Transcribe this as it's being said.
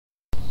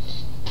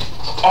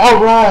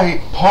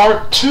Alright,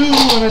 part 2,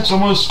 and it's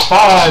almost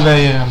 5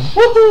 a.m.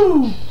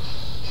 Woohoo!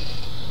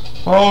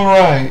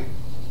 Alright,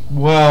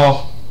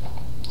 well,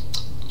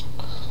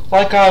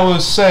 like I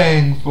was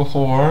saying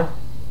before,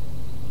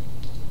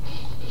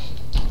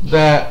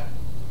 that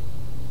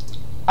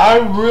I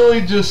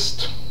really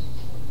just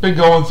been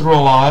going through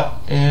a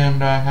lot,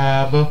 and I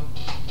have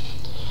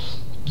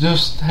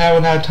just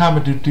haven't had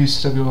time to do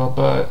DCWL,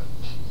 but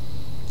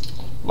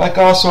like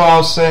also I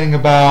was saying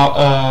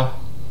about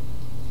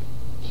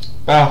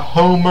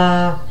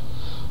Homer,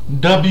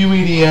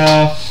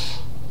 WEDF,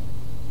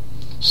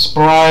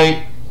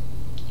 Sprite.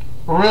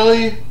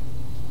 Really,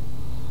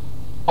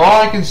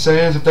 all I can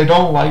say is if they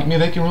don't like me,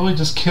 they can really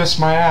just kiss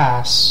my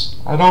ass.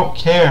 I don't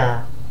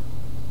care.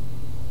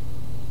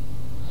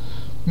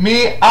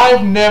 Me,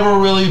 I've never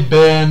really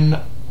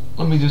been,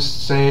 let me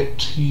just say it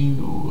to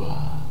you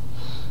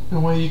in a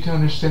way you can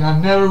understand,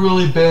 I've never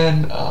really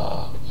been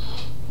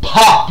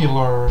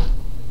popular,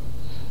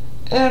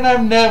 and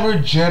I've never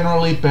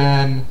generally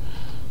been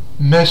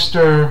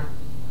Mr.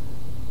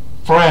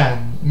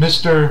 Friend,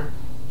 Mr.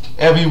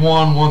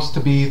 Everyone wants to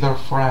be their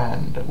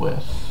friend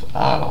with.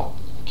 I don't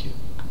give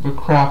a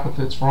crap if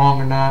it's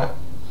wrong or not.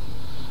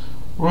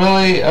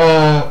 Really,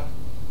 the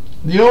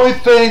only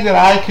thing that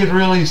I could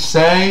really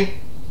say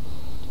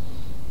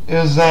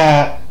is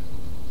that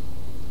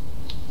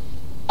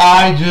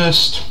I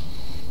just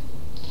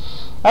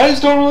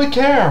don't really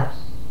care.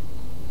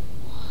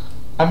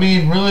 I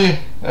mean, really,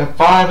 at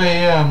 5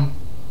 a.m.,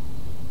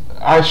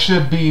 I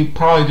should be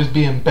probably just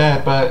be in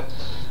bed, but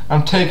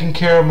I'm taking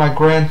care of my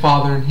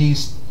grandfather, and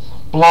he's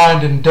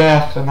blind and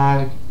deaf, and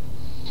I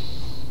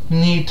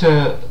need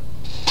to,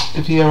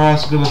 if he ever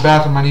has to go to the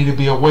bathroom, I need to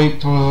be awake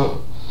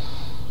to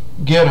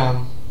get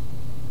him.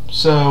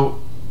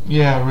 So,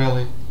 yeah,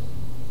 really.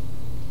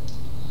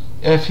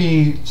 If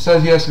he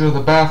says he has to go to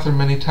the bathroom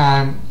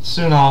anytime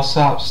soon, I'll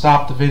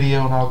stop the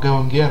video and I'll go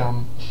and get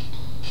him.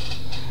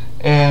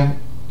 And,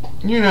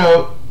 you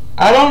know,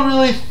 I don't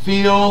really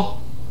feel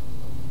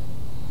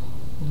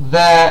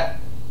that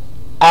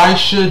I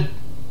should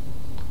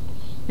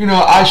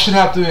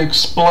have to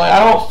explain. I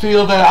don't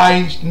feel that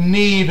I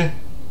need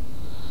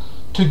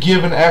to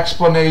give an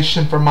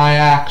explanation for my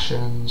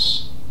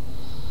actions.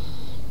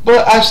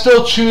 But I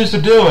still choose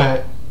to do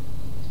it.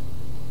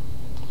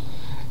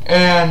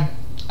 And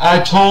I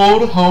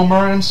told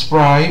Homer and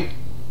Sprite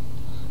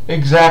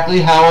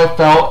exactly how I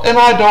felt, and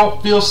I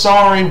don't feel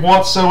sorry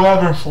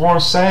whatsoever for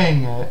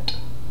saying it.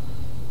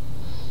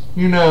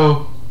 You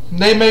know,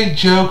 they made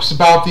jokes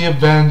about the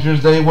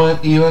Avengers. They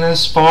went even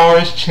as far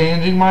as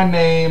changing my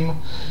name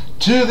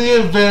to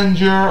the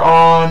Avenger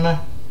on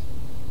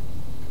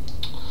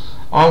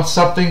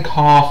something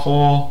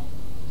awful.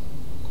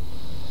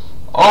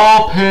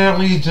 All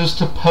apparently just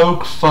to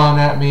poke fun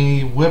at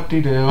me.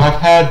 Whip-de-doo.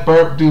 I've had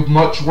Burp do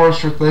much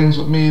worse things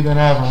with me than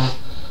ever.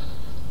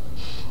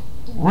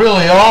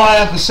 Really, all I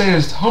have to say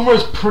is Homer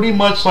is pretty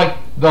much like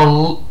the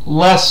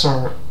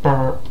lesser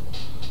Burp.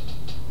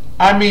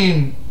 I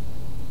mean,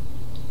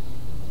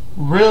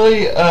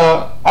 really,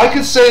 I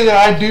could say that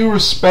I do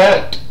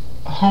respect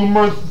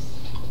Homer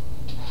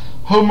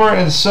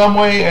in some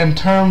way in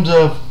terms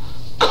of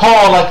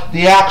call, like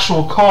the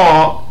actual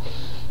call.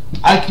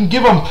 I can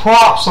give him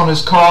props on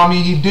his call. I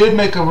mean, he did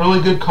make a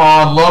really good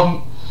call. I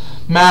love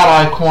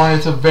Matt Eichhorn.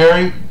 It's a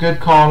very good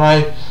call,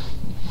 and I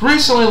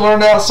recently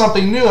learned out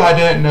something new I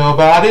didn't know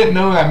about. I didn't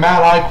know that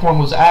Matt Eichhorn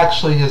was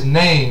actually his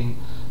name,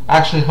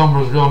 actually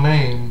Homer's real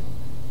name.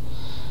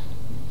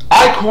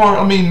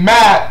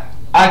 Matt,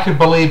 I could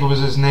believe it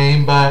was his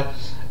name, but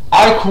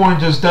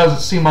Eichhorn just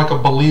doesn't seem like a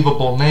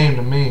believable name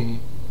to me.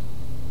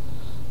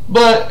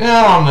 But,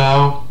 I don't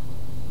know.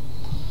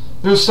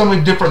 There's so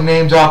many different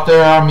names out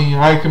there. I mean,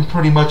 I can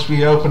pretty much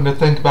be open to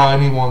think about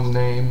anyone's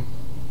name.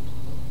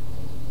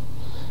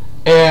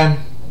 And,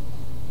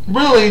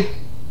 really,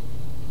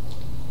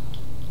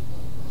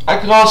 I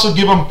could also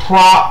give him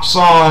props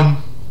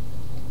on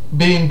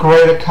being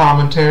great at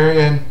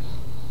commentary, and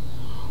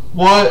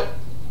what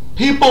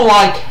people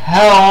like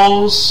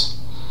Hells,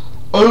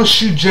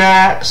 Oshu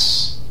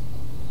Jax,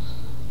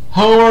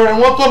 Homer, and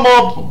what them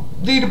all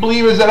need to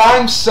believe is that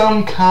I'm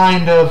some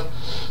kind of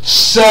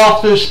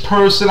selfish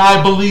person.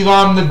 I believe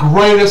I'm the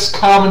greatest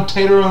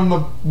commentator in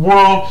the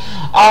world.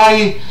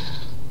 I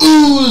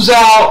ooze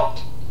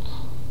out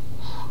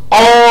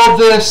all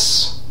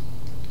this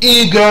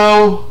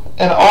ego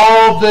and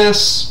all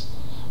this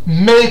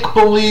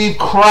make-believe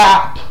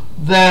crap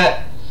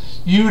that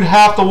you'd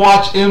have to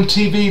watch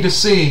MTV to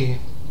see.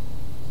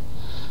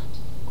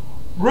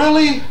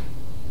 Really?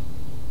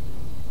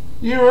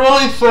 You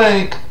really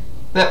think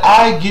that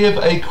I give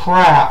a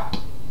crap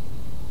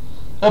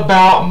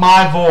about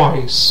my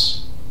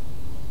voice?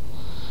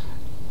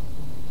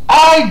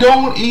 I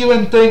don't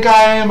even think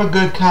I am a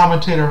good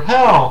commentator.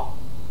 Hell,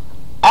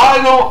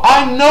 I know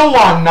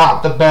I'm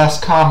not the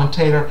best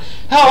commentator.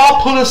 Hell,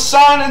 I'll put a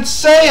sign and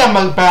say I'm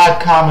a bad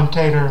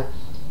commentator.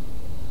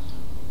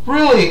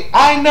 Really,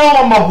 I know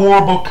I'm a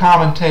horrible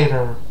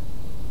commentator.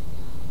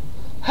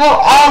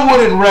 Hell, I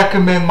wouldn't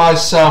recommend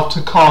myself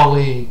to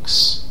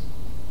colleagues.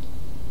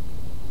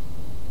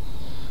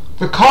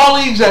 The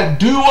colleagues that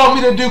do want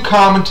me to do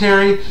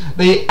commentary,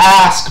 they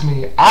ask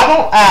me. I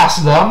don't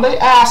ask them, they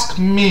ask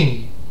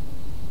me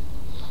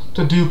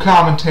to do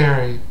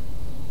commentary.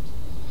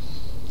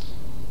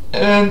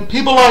 And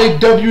people like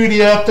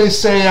WEDF, they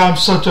say I'm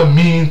such a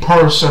mean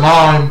person.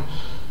 I'm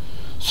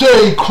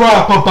say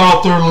crap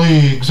about their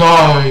leagues.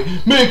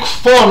 I make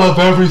fun of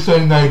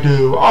everything they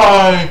do.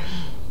 I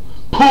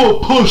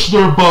push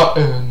their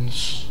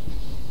buttons.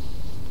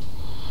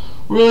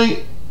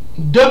 Really,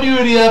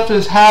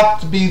 WEDF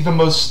have to be the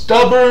most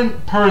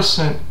stubborn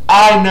person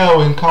I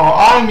know in call.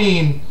 I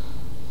mean,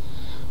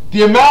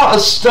 the amount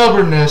of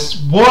stubbornness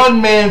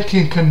one man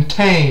can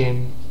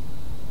contain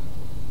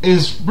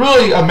is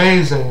really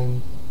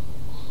amazing.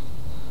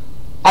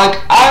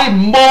 Like, I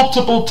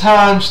multiple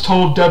times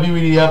told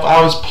WEDF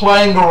I was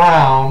playing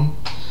around.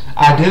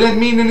 I didn't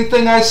mean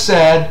anything I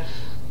said.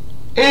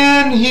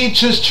 And he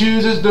just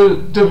chooses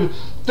to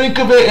think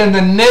of it in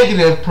the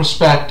negative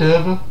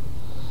perspective.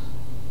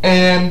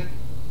 And,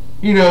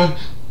 you know,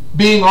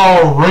 being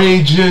all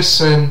rageous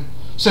and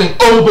saying,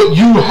 oh, but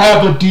you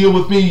have a deal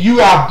with me. You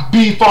have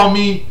beef on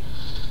me.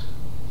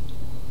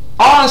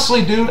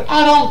 Honestly, dude,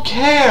 I don't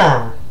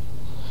care.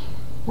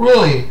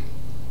 Really.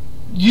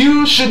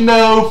 You should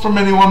know from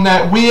anyone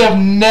that we have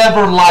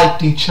never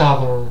liked each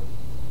other.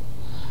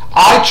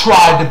 I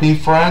tried to be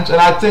friends,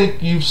 and I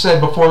think you've said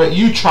before that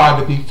you tried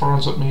to be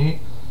friends with me.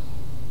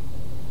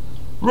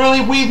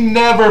 Really, we've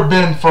never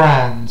been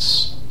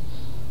friends.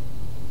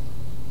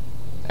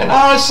 And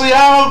honestly,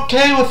 I'm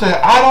okay with it.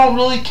 I don't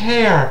really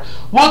care.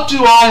 What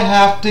do I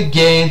have to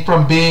gain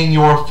from being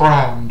your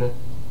friend?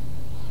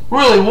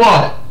 Really,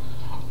 what?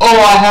 Oh,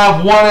 I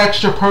have one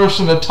extra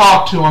person to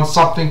talk to on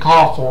something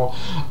awful.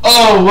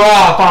 Oh,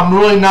 wow, if I'm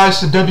really nice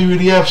to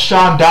WEDF,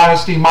 Sean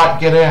Dynasty might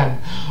get in.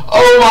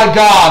 Oh my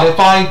God, if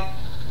I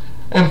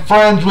am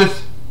friends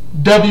with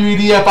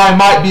WEDF, I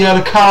might be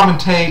able to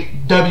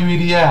commentate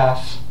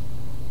WEDF.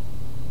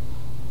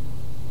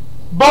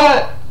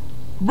 But,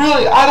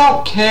 really, I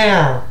don't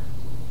care.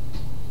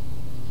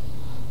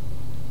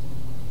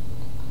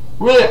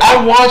 Really,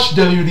 I watch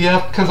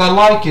WEDF because I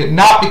like it,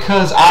 not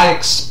because I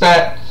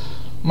expect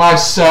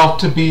myself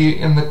to be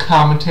in the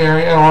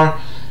commentary, and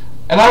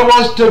I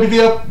watch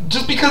WEDF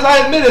just because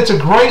I admit it's a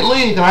great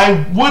league and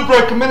I would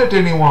recommend it to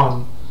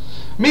anyone.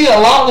 Me, a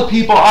lot of the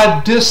people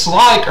I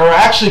dislike are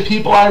actually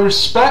people I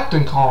respect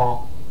and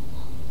call.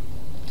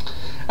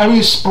 I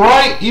mean,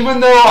 Sprite,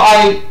 even though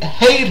I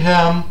hate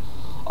him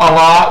a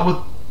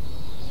lot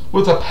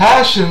with a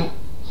passion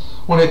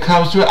when it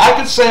comes to it, I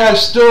could say I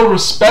still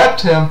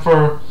respect him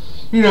for,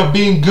 you know,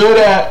 being good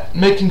at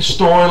making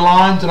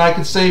storylines, and I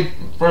could say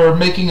for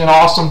making an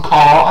awesome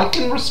call. I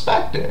can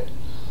respect it.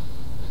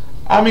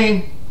 I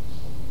mean,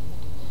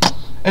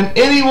 and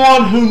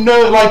anyone who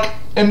knows, like,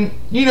 and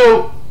you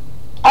know,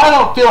 I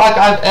don't feel like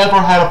I've ever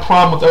had a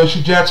problem with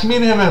Oshi Jax. Me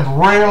and him have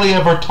rarely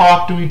ever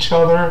talked to each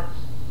other.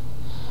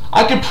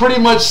 I could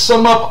pretty much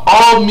sum up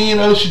all me and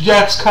Oshi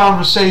Jax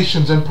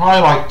conversations in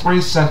probably like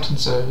 3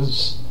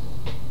 sentences.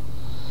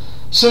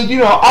 So, you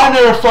know, I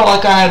never felt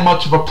like I had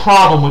much of a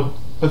problem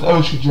with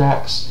Oshi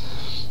Jax.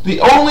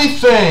 The only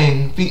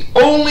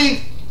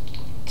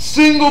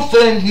single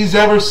thing he's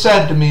ever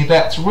said to me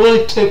that's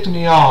really ticked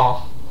me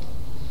off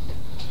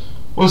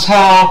was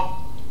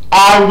how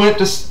I went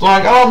to,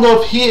 like, I don't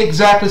know if he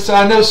exactly said,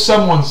 I know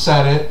someone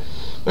said it,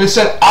 but he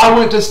said I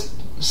went to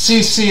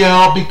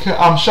CCL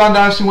because Sean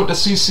Dynasty went to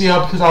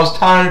CCL because I was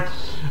tired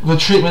of the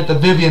treatment that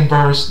Vivian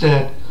Verse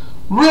did.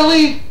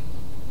 Really?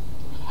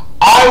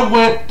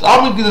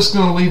 I'm just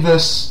going to leave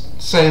this,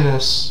 say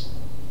this.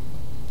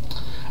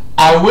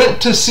 I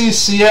went to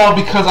CCL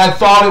because I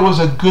thought it was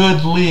a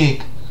good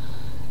league.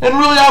 And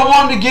really, I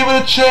wanted to give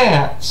it a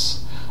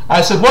chance.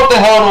 I said, what the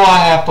hell do I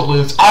have to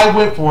lose? I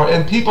went for it.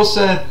 And people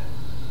said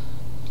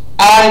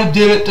I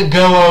did it to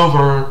go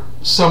over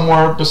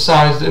somewhere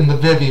besides in the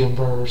Vivian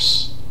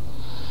verse.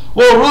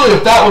 Well, really,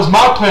 if that was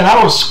my plan,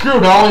 I was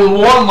screwed. I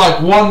only won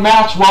like 1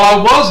 match while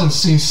I was in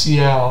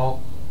CCL.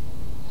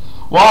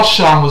 While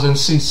Sean was in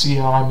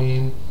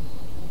CCL,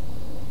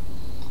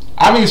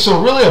 I mean,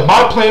 so really, if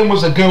my plan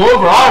was to go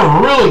over, I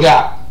really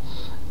got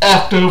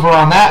effed over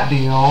on that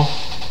deal.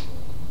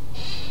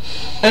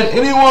 And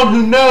anyone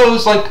who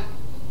knows, like,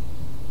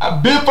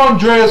 Biff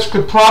Andreas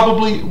could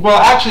probably,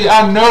 well, actually,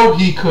 I know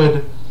he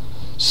could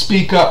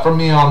speak up for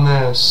me on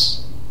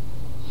this.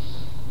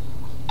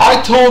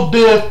 I told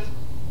Biff,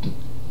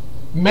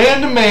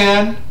 man to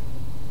man,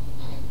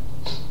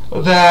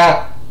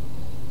 that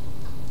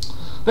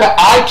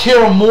I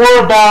care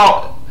more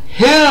about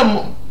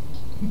him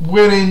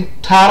winning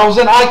titles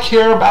than I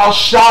care about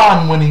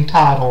Sean winning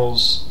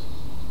titles.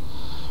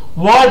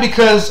 Why?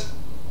 Because,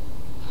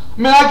 I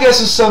mean, I guess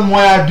in some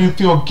way I do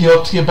feel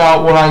guilty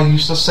about what I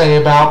used to say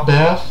about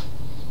Biff.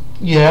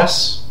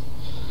 Yes.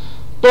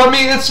 But I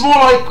mean, it's more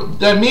like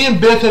that me and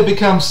Biff have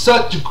become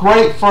such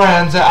great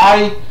friends that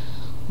I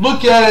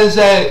look at it as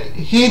that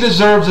he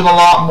deserves it a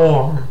lot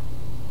more.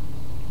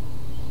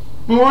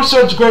 I mean, we're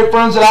such great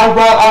friends that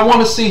I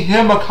want to see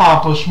him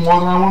accomplish more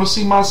than I want to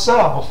see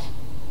myself.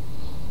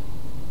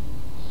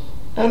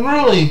 And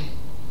really,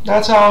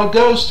 That's how it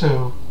goes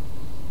to.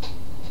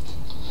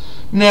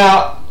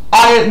 Now,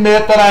 I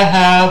admit that I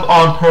have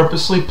on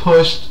purposely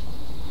pushed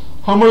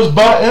Homer's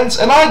buttons,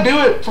 and I do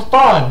it for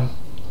fun.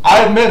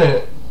 I admit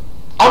it.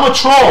 I'm a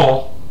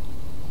troll.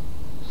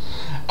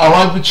 I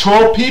like to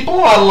troll people.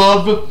 I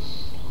love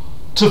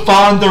to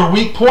find their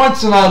weak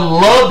points, and I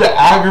love to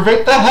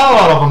aggravate the hell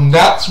out of them.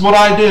 That's what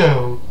I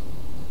do.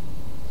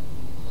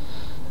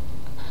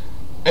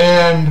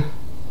 And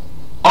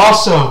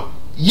also,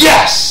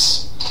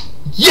 yes!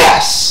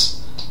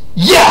 Yes!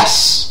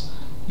 Yes!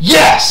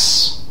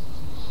 Yes!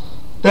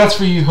 That's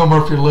for you,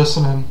 Homer, if you're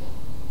listening.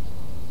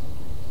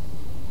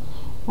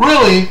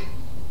 Really?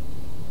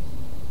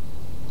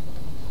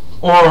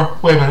 Or,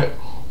 wait a minute.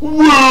 Woo,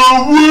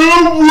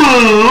 woo,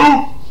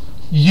 woo!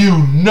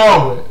 You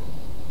know it.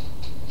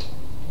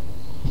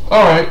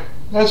 Alright,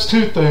 that's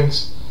two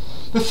things.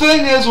 The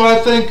thing is, what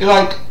I think,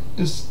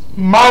 is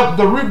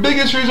the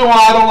biggest reason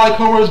why I don't like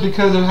Homer is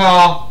because of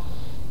how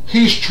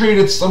he's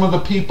treated some of the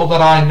people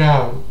that I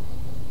know.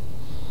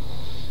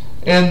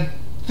 And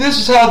this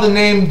is how the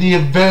name The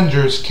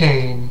Avengers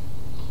came.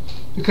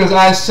 Because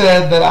I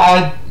said that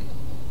I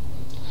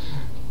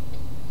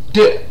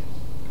did...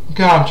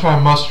 God, I'm trying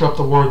to muster up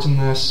the words in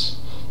this.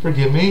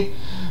 Forgive me.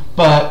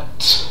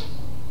 But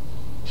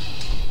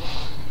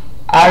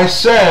I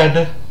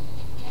said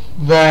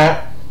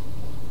that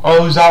I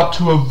was out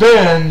to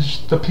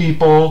avenge the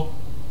people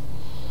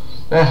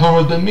that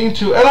Homer's been mean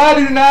to. And I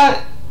do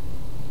not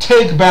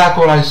take back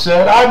what I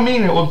said. I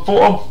mean it with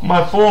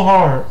my full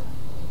heart.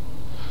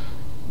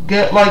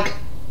 There's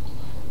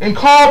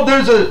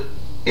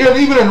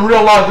even in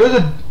real life,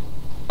 there's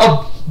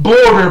a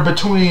border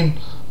between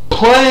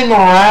playing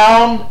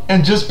around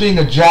and just being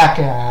a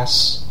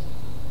jackass.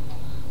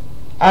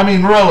 I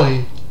mean,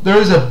 really,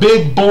 there's a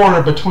big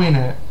border between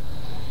it.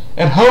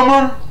 And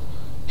Homer,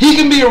 he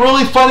can be a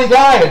really funny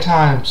guy at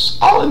times.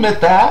 I'll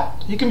admit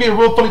that. He can be a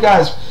real funny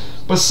guy.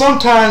 But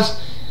sometimes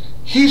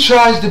he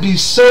tries to be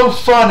so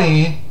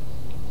funny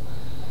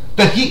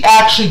that he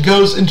actually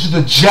goes into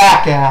the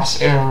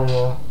jackass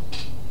area.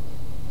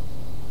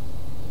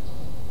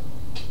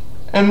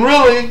 And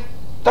really,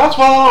 that's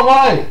what I don't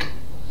like.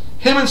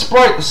 Him and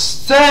Sprite the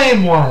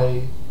same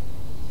way.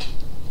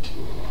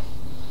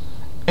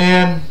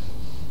 And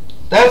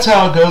that's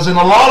how it goes. And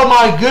a lot of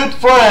my good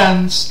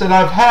friends that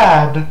I've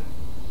had,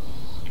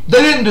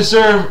 they didn't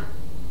deserve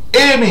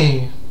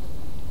any,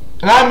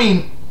 and I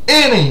mean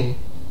any,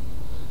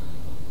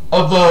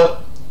 of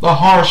the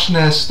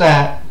harshness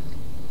that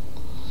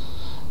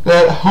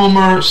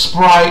Homer,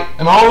 Sprite,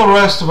 and all the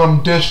rest of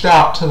them dished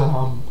out to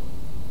them.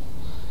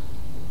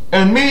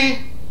 And me,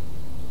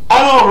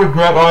 I don't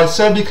regret what I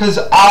said, because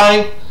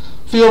I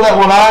feel that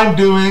what I'm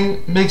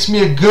doing makes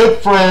me a good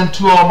friend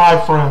to all my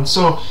friends.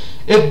 So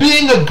if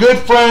being a good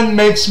friend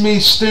makes me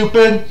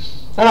stupid,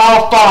 then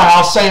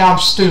I'll say I'm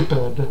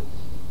stupid.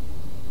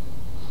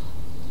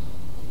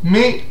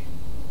 Me,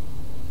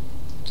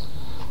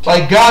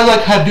 like guys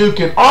like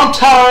Hadouken, on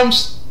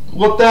times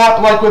with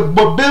that, like with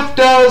what Biff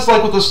does,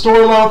 like with the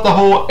storyline with the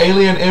whole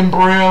alien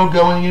embryo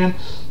going in,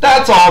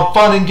 that's all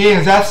fun and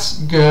games, that's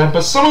good.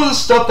 But some of the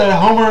stuff that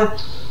Homer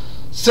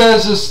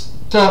says is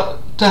to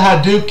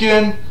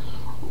Hadouken,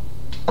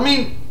 I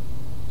mean,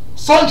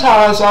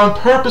 sometimes I'm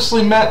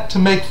purposely meant to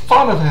make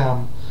fun of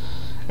him,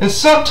 and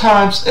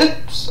sometimes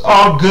it's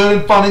all good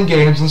and fun and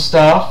games and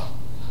stuff.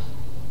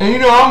 And you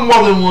know, I'm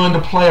more than willing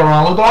to play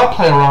around with it, but I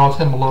play around with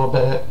him a little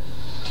bit.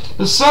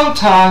 But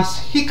sometimes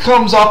he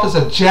comes off as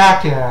a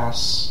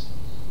jackass.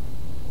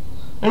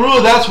 And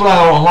really that's what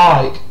I don't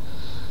like.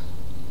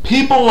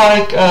 People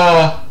like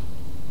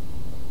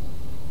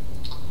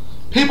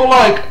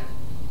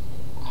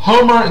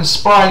Homer and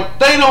Sprite,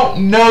 they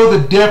don't know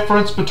the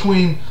difference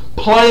between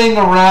playing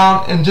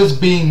around and just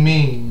being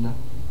mean.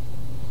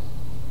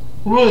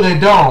 Really, they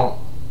don't.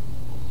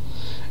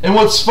 And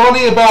what's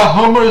funny about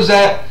Homer is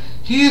that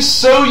he's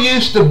so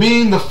used to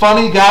being the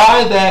funny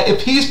guy that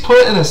if he's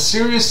put in a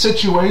serious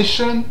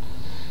situation,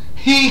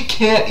 he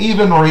can't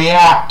even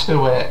react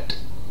to it.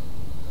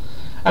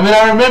 I mean,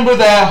 I remember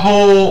that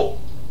whole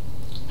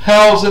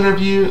Hells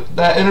interview,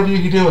 that interview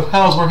he did with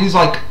Hells, where he's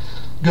like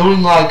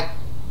going like,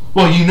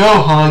 well, you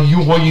know, huh?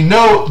 You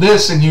know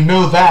this and you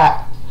know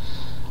that.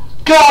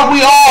 God,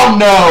 we all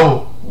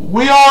know.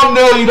 We all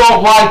know you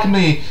don't like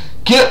me.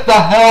 Get the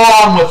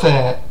hell on with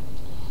it.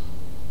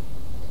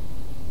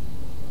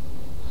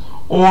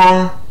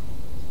 Or,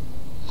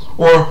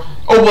 oh,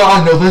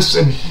 well, I know this,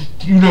 and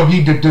you know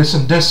he did this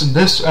and this and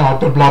this, and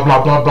blah, blah,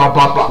 blah, blah, blah,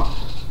 blah, blah.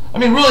 I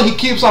mean, really, he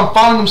keeps on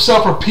finding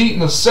himself repeating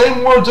the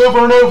same words over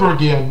and over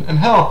again. And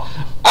hell,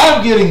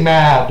 I'm getting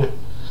mad.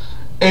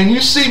 And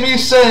you see me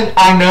saying,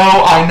 I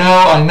know, I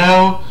know, I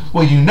know.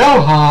 Well, you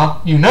know, huh?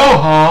 You know,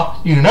 huh?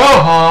 You know,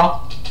 huh?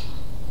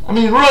 I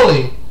mean,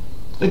 really,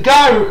 the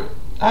guy,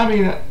 I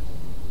mean,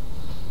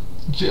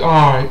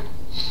 alright.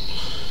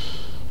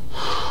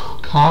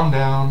 Calm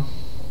down.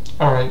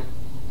 Alright.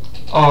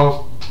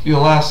 The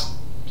last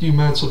few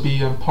minutes will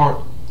be in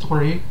part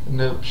 3, and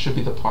that should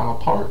be the final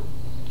part.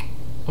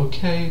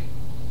 Okay.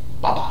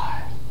 Bye-bye.